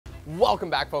Welcome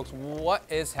back, folks. What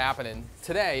is happening?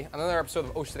 Today, on another episode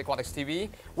of Ocean Aquatics TV,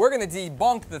 we're going to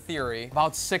debunk the theory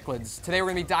about cichlids. Today, we're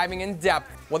going to be diving in depth.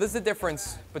 What is the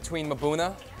difference between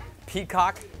mbuna,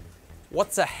 peacock,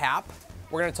 what's a hap?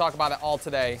 We're going to talk about it all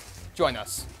today. Join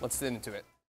us. Let's get into it.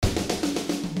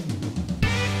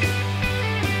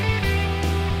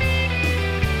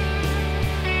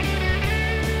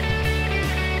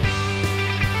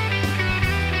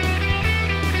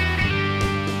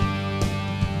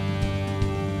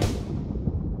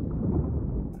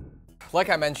 Like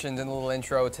I mentioned in the little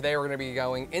intro, today we're going to be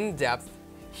going in depth.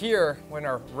 Here, we're in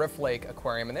our Rift Lake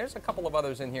Aquarium, and there's a couple of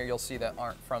others in here you'll see that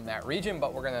aren't from that region,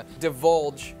 but we're going to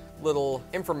divulge little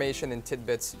information and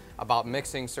tidbits about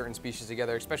mixing certain species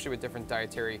together, especially with different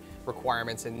dietary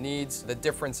requirements and needs, the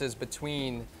differences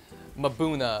between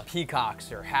mbuna,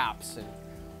 peacocks, or haps, and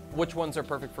which ones are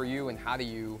perfect for you and how do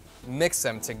you mix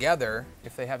them together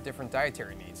if they have different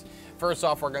dietary needs. First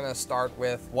off, we're gonna start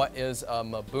with what is a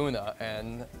mbuna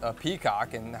and a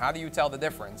peacock and how do you tell the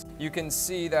difference? You can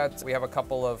see that we have a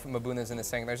couple of mbunas in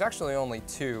this tank. There's actually only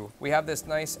two. We have this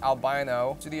nice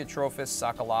albino Pseudiotrophus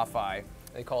sacalafi.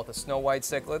 They call it the snow white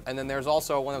cichlid. And then there's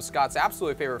also one of Scott's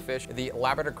absolute favorite fish, the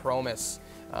Labradorochromis,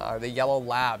 the yellow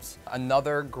labs.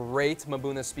 Another great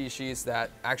mbuna species that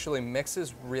actually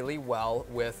mixes really well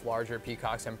with larger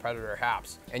peacocks and predator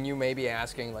haps. And you may be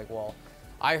asking like, well,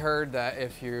 I heard that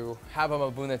if you have a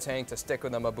mbuna tank to stick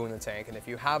with a mbuna tank, and if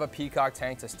you have a peacock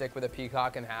tank to stick with a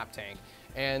peacock and hap tank.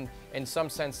 And in some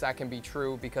sense that can be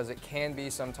true because it can be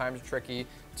sometimes tricky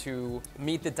to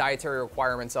meet the dietary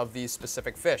requirements of these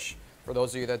specific fish. For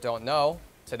those of you that don't know,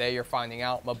 today you're finding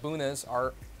out mbunas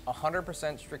are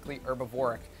 100% strictly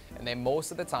herbivoric, and they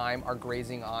most of the time are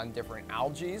grazing on different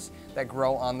algae that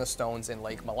grow on the stones in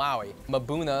Lake Malawi.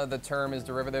 Mbuna, the term is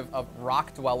derivative of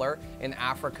rock dweller in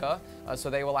Africa, so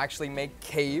they will actually make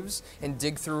caves and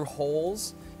dig through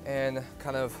holes and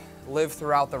kind of live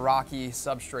throughout the rocky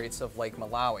substrates of Lake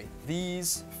Malawi.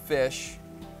 These fish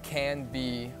can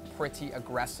be pretty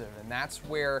aggressive, and that's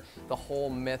where the whole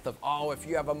myth of, oh, if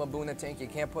you have a mbuna tank, you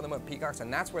can't put them with peacocks,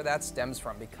 and that's where that stems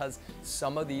from, because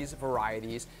some of these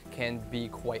varieties can be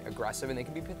quite aggressive and they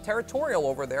can be territorial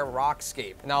over their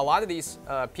rockscape. Now, a lot of these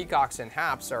peacocks and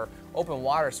haps are open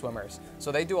water swimmers,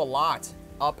 so they do a lot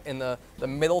up in the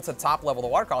middle to top level of the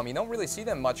water column. You don't really see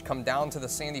them much come down to the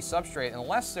sandy substrate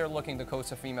unless they're looking to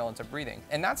coax a female into breeding.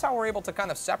 And that's how we're able to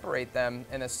kind of separate them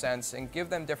in a sense and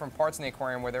give them different parts in the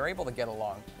aquarium where they're able to get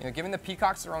along. You know, giving the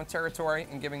peacocks their own territory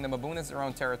and giving the mbunas their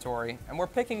own territory. And we're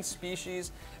picking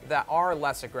species that are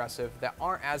less aggressive, that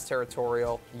aren't as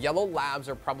territorial. Yellow labs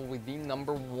are probably the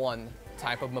 #1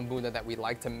 type of mbuna that we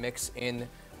like to mix in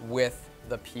with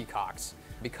the peacocks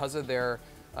because of their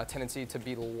tendency to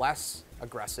be less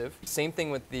aggressive. Same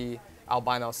thing with the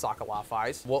albino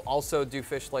sakalafis. We'll also do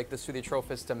fish like the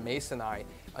Pseudiotrophus demasoni,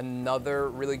 another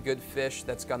really good fish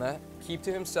that's gonna keep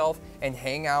to himself and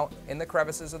hang out in the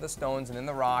crevices of the stones and in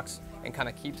the rocks and kind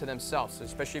of keep to themselves. So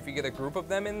especially if you get a group of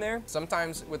them in there,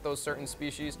 sometimes with those certain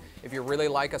species, if you really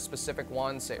like a specific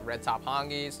one, say red top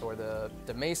hongis or the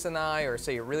demasoni, or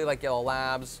say you really like yellow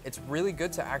labs, it's really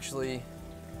good to actually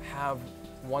have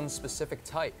one specific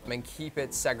type and keep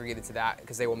it segregated to that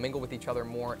because they will mingle with each other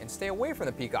more and stay away from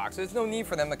the peacocks. There's no need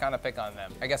for them to kind of pick on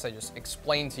them. I guess I just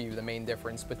explained to you the main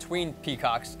difference between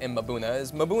peacocks and mbuna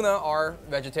is mbuna are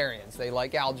vegetarians. They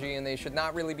like algae and they should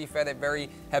not really be fed a very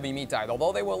heavy meat diet.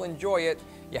 Although they will enjoy it,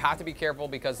 you have to be careful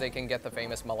because they can get the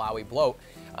famous Malawi bloat.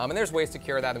 And there's ways to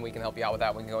cure that and we can help you out with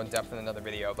that. We can go in depth in another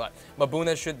video. But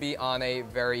mbuna should be on a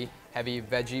very heavy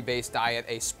veggie-based diet,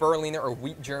 a spirulina or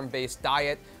wheat germ-based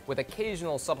diet with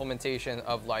occasional supplementation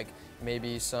of like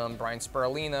maybe some brine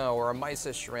spirulina or a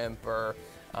mysis shrimp or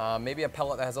maybe a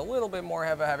pellet that has a little bit more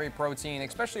heavy protein,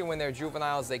 especially when they're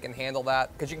juveniles, they can handle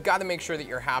that. Because you gotta make sure that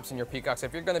your haps and your peacocks,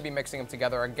 if you're gonna be mixing them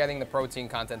together, are getting the protein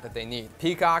content that they need.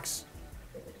 Peacocks,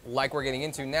 like we're getting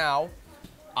into now,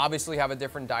 obviously have a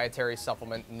different dietary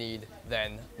supplement need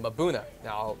than mbuna.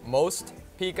 Now, most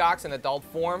peacocks in adult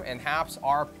form and haps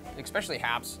are, especially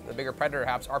haps, the bigger predator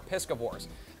haps, are piscivores.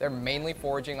 They're mainly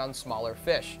foraging on smaller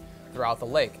fish throughout the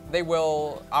lake. They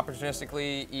will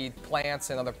opportunistically eat plants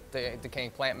and other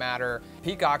decaying plant matter.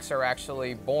 Peacocks are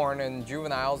actually born and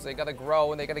juveniles. They gotta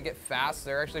grow and they gotta get fast.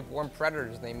 They're actually born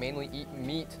predators and they mainly eat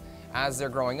meat as they're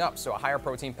growing up. So a higher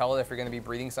protein pellet, if you're gonna be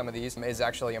breeding some of these, is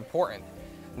actually important.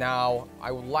 Now,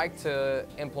 I would like to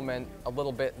implement a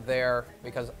little bit there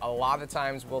because a lot of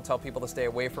times we'll tell people to stay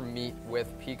away from meat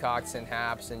with peacocks and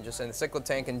haps and just in the cichlid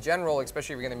tank in general,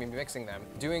 especially if you're gonna be mixing them.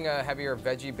 Doing a heavier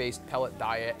veggie-based pellet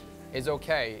diet is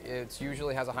okay. It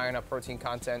usually has a high enough protein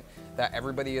content that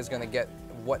everybody is gonna get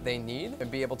what they need and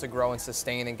be able to grow and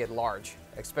sustain and get large.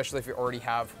 especially if you already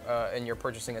have and you're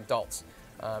purchasing adults.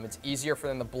 It's easier for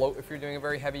them to bloat if you're doing a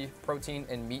very heavy protein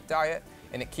and meat diet,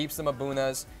 and it keeps the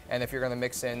mbunas. And if you're going to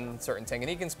mix in certain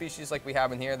Tanganyikan species like we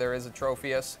have in here, there is a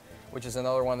Tropheus, which is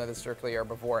another one that is strictly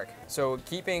herbivoric. So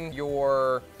keeping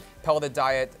your pelleted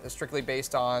diet strictly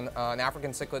based on an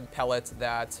African cichlid pellet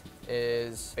that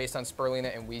is based on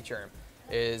spirulina and wheat germ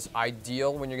is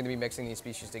ideal when you're going to be mixing these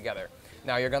species together.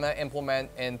 Now you're going to implement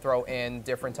and throw in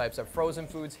different types of frozen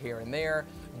foods here and there,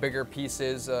 bigger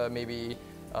pieces, maybe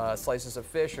slices of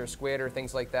fish or squid or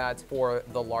things like that for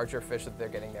the larger fish that they're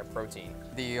getting their protein.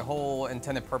 The whole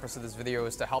intended purpose of this video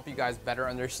is to help you guys better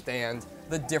understand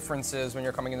the differences when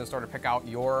you're coming in the store to pick out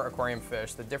your aquarium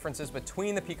fish, the differences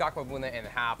between the peacock, mbuna, and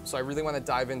hap. So I really want to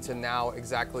dive into now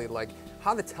exactly like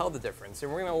how to tell the difference. And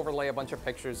we're going to overlay a bunch of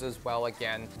pictures as well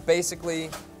again. Basically,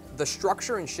 the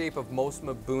structure and shape of most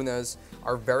mbunas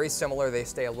are very similar. They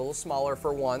stay a little smaller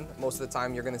for one. Most of the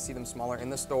time you're gonna see them smaller in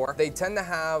the store. They tend to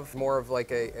have more of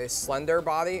like a slender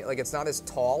body, like it's not as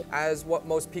tall as what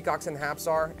most peacocks and haps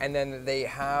are. And then they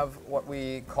have what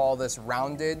we call this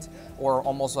rounded or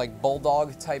almost like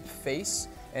bulldog type face.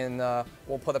 And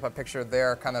we'll put up a picture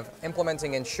there kind of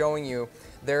implementing and showing you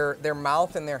their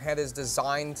mouth and their head is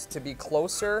designed to be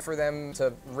closer for them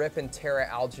to rip and tear at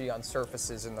algae on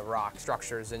surfaces in the rock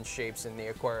structures and shapes in the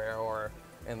aquarium or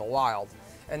in the wild.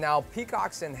 And now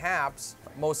peacocks and haps,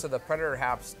 most of the predator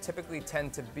haps typically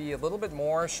tend to be a little bit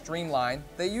more streamlined.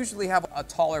 They usually have a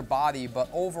taller body, but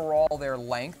overall their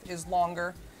length is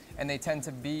longer. And they tend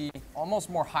to be almost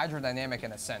more hydrodynamic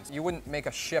in a sense. You wouldn't make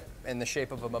a ship in the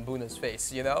shape of a mbuna's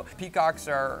face, you know? Peacocks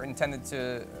are intended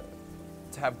to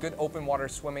have good open water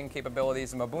swimming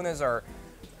capabilities. And mbunas are,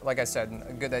 like I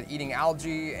said, good at eating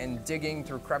algae and digging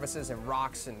through crevices and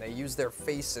rocks, and they use their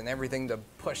face and everything to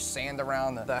push sand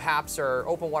around. The haps are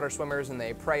open water swimmers, and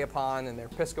they prey upon, and they're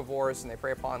piscivores, and they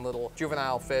prey upon little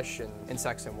juvenile fish and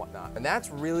insects and whatnot. And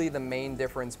that's really the main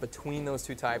difference between those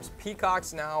two types.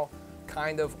 Peacocks now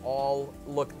kind of all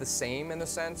look the same in a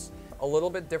sense, a little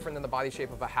bit different than the body shape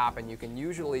of a hap, and you can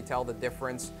usually tell the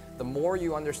difference the more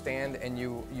you understand and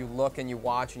you look and you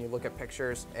watch and you look at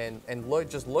pictures and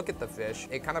just look at the fish.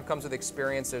 It kind of comes with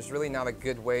experience. There's really not a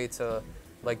good way to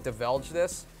like divulge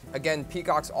this. Again,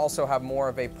 peacocks also have more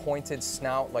of a pointed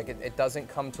snout, like it doesn't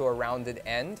come to a rounded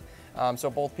end. So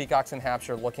both peacocks and haps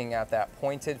are looking at that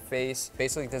pointed face,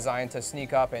 basically designed to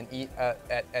sneak up and eat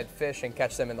at fish and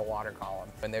catch them in the water column.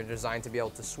 And they're designed to be able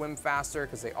to swim faster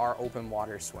because they are open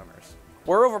water swimmers.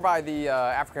 We're over by the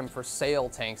African for sale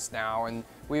tanks now, and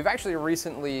we've actually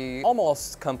recently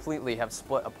almost completely have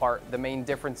split apart the main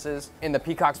differences in the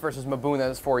peacocks versus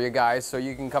mbunas for you guys, so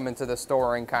you can come into the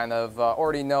store and kind of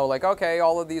already know like, okay,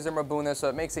 all of these are mbunas, so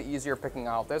it makes it easier picking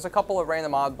out. There's a couple of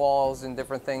random oddballs and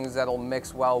different things that'll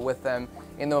mix well with them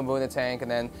in the mbuna tank, and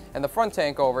then in the front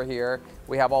tank over here,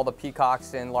 we have all the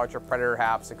peacocks and larger predator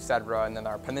haps, etc. And then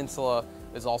our peninsula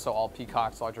is also all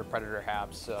peacocks, larger predator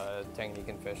haps,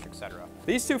 Tanganyikan fish, etc.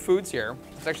 These two foods here,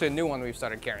 it's actually a new one we've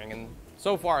started carrying, and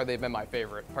so far they've been my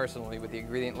favorite, personally, with the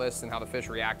ingredient list and how the fish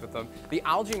react with them. The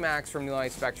Algae Max from New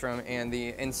Life Spectrum and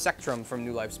the Insectrum from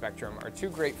New Life Spectrum are two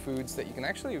great foods that you can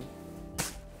actually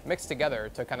mix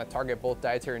together to kind of target both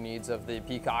dietary needs of the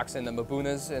peacocks and the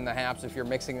mbunas and the haps if you're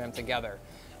mixing them together.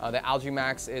 The Algae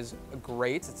Max is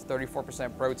great. It's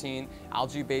 34% protein,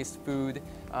 algae-based food,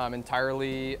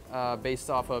 entirely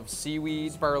based off of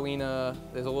seaweed, spirulina.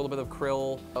 There's a little bit of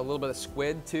krill, a little bit of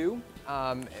squid too.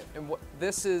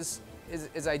 This is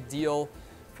ideal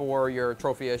for your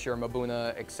Tropheus, your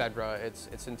mbuna, etc.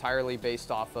 It's entirely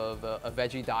based off of a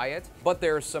veggie diet, but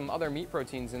there's some other meat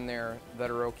proteins in there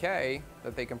that are okay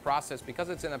that they can process because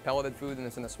it's in a pelleted food and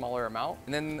it's in a smaller amount.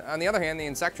 And then on the other hand, the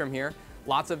Insectrum here,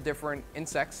 lots of different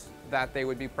insects that they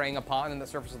would be preying upon in the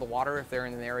surface of the water if they're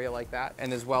in an area like that,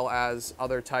 and as well as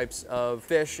other types of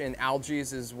fish and algae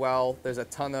as well. There's a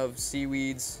ton of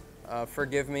seaweeds.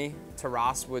 Forgive me,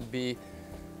 Taras would be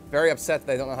very upset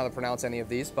that I don't know how to pronounce any of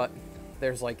these, but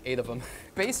there's like 8 of them.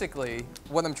 Basically,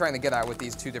 what I'm trying to get at with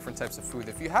these two different types of food,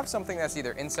 if you have something that's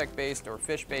either insect-based or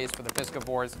fish-based for the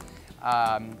piscivores,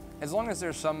 as long as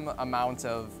there's some amount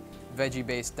of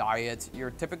veggie-based diet,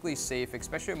 you're typically safe,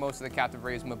 especially with most of the captive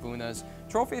raised mbunas.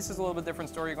 Tropheus is a little bit different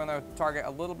story. You're going to target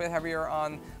a little bit heavier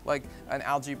on like an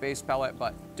algae-based pellet,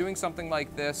 but doing something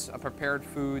like this, a prepared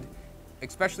food,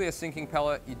 especially a sinking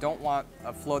pellet, you don't want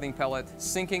a floating pellet.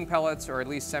 Sinking pellets, or at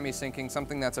least semi-sinking,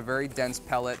 something that's a very dense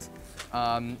pellet,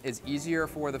 is easier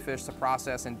for the fish to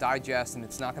process and digest, and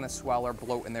it's not going to swell or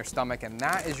bloat in their stomach, and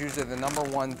that is usually the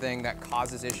 #1 thing that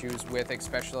causes issues with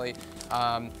especially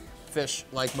fish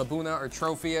like mbuna or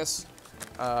Tropheus.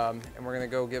 And we're gonna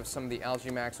go give some of the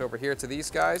Algae Max over here to these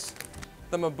guys.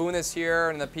 the mbunas here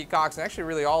and the peacocks, and actually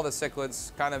really all the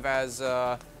cichlids, kind of as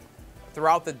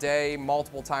throughout the day,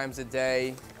 multiple times a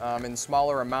day, in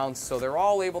smaller amounts. So they're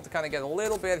all able to kind of get a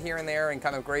little bit here and there and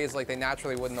kind of graze like they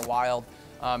naturally would in the wild.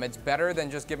 It's better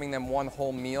than just giving them one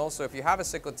whole meal. So if you have a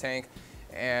cichlid tank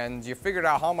and you figured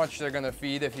out how much they're gonna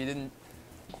feed, if you didn't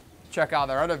check out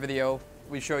our other video,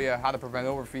 we show you how to prevent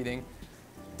overfeeding.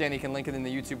 Danny can link it in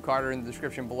the YouTube card or in the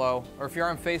description below. Or if you're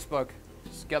on Facebook,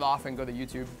 just get off and go to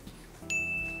YouTube.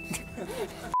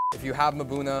 If you have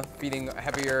mbuna feeding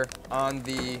heavier on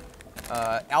the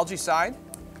algae side,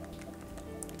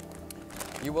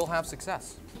 you will have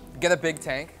success. Get a big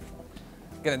tank,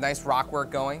 get a nice rock work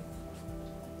going,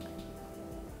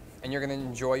 and you're gonna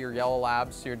enjoy your yellow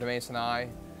labs, your Demasoni,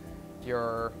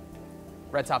 your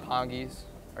red top hongies,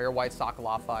 or your white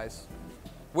Socolophies,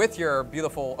 with your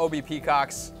beautiful OB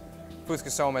peacocks,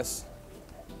 Fuscosomus,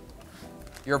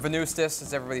 your Venustus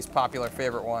is everybody's popular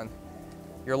favorite one,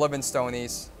 your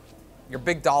Livingstonies, your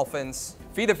big dolphins.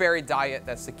 Feed a varied diet,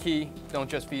 that's the key. Don't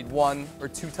just feed one or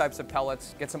two types of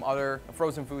pellets. Get some other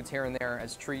frozen foods here and there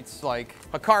as treats, like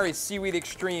Hikari Seaweed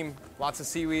Extreme, lots of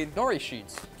seaweed. Nori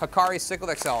sheets. Hikari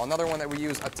Cichlid XL, another one that we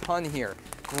use a ton here.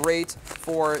 Great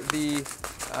for the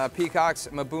peacocks,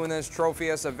 mbunas,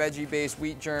 tropheus, a veggie-based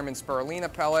wheat germ and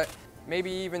spirulina pellet.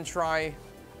 Maybe even try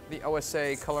the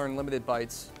OSA Color Unlimited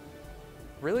bites.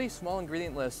 Really small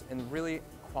ingredient list and really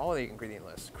quality ingredient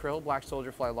list. Krill, black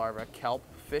soldier fly larva, kelp,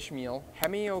 fish meal,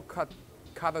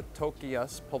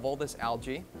 Hemiocatotokius pulvoldus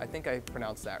algae, I think I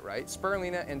pronounced that right,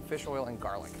 spirulina, and fish oil and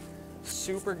garlic.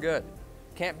 Super good.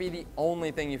 Can't be the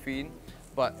only thing you feed,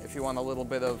 but if you want a little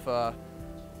bit of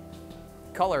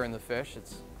color in the fish,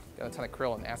 it's got a ton of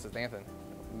krill and astaxanthin.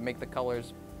 Make the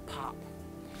colors pop.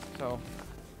 So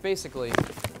basically,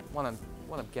 what I'm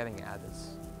getting at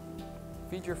is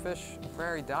feed your fish a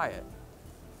varied diet.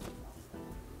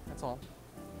 That's all.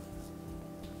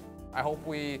 I hope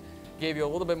we gave you a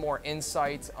little bit more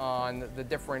insight on the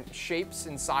different shapes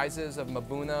and sizes of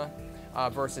mbuna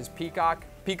versus peacock.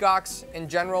 Peacocks, in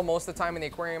general, most of the time in the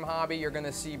aquarium hobby, you're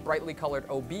gonna see brightly colored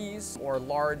OBs or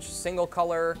large single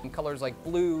color, colors like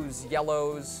blues,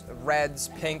 yellows, reds,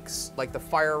 pinks, like the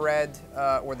fire red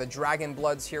or the dragon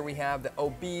bloods here we have, the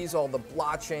OBs, all the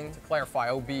blotching. To clarify,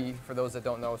 OB, for those that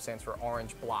don't know, stands for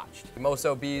orange blotched. Most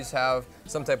OBs have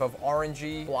some type of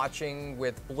orangey blotching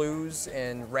with blues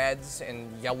and reds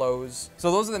and yellows.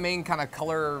 So those are the main kind of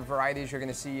color varieties you're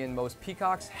gonna see in most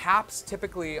peacocks. Haps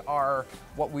typically are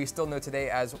what we still know today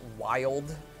as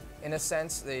wild, in a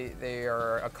sense. They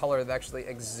are a color that actually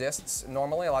exists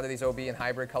normally. A lot of these OB and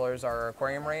hybrid colors are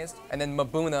aquarium raised. And then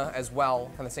mbuna as well,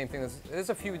 kind of same thing. There's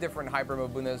a few different hybrid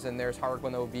mbunas, and there's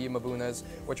Harlequin OB mbunas,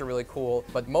 which are really cool.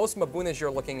 But most mbunas,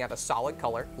 you're looking at a solid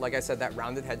color. Like I said, that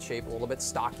rounded head shape, a little bit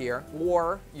stockier.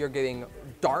 Or you're getting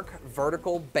dark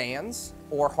vertical bands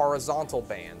or horizontal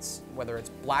bands, whether it's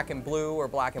black and blue or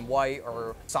black and white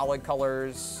or solid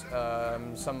colors,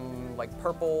 some like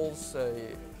purples,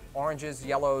 oranges,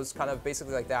 yellows, kind of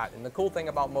basically like that. And the cool thing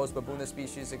about most mbuna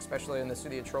species, especially in the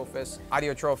Pseudotrophus,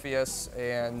 Idiotropheus,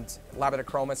 and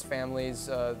Labidochromis families,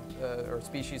 or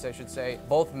species I should say,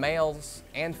 both males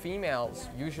and females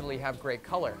usually have great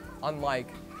color, unlike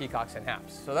peacocks and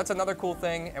haps. So that's another cool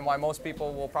thing, and why most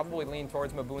people will probably lean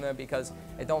towards mbuna, because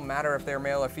it don't matter if they're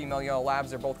male or female yellow labs,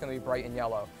 they're both gonna be bright and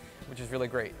yellow, which is really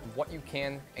great. What you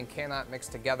can and cannot mix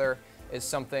together is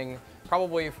something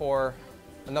probably for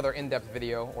another in-depth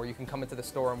video, or you can come into the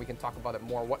store and we can talk about it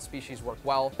more, what species work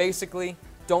well. Basically,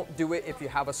 don't do it if you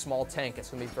have a small tank. It's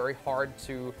gonna be very hard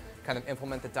to kind of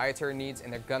implement the dietary needs,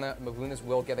 and mbunas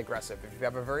will get aggressive. If you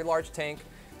have a very large tank,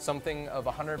 something of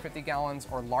 150 gallons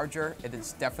or larger, it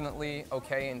is definitely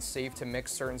okay and safe to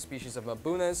mix certain species of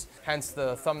mbunas. Hence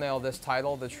the thumbnail of this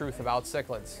title, The Truth About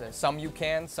Cichlids. Some you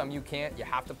can, some you can't. You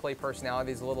have to play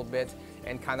personalities a little bit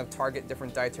and kind of target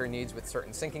different dietary needs with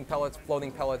certain sinking pellets,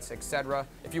 floating pellets, etc.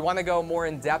 If you want to go more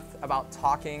in depth about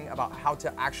talking about how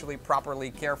to actually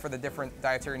properly care for the different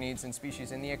dietary needs and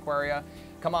species in the aquaria,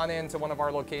 come on in to one of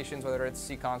our locations, whether it's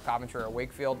Seacon, Coventry, or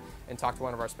Wakefield, and talk to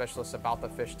one of our specialists about the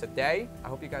fish today. I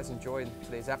hope you guys enjoyed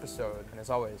today's episode, and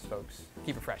as always, folks,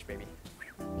 keep it fresh, baby.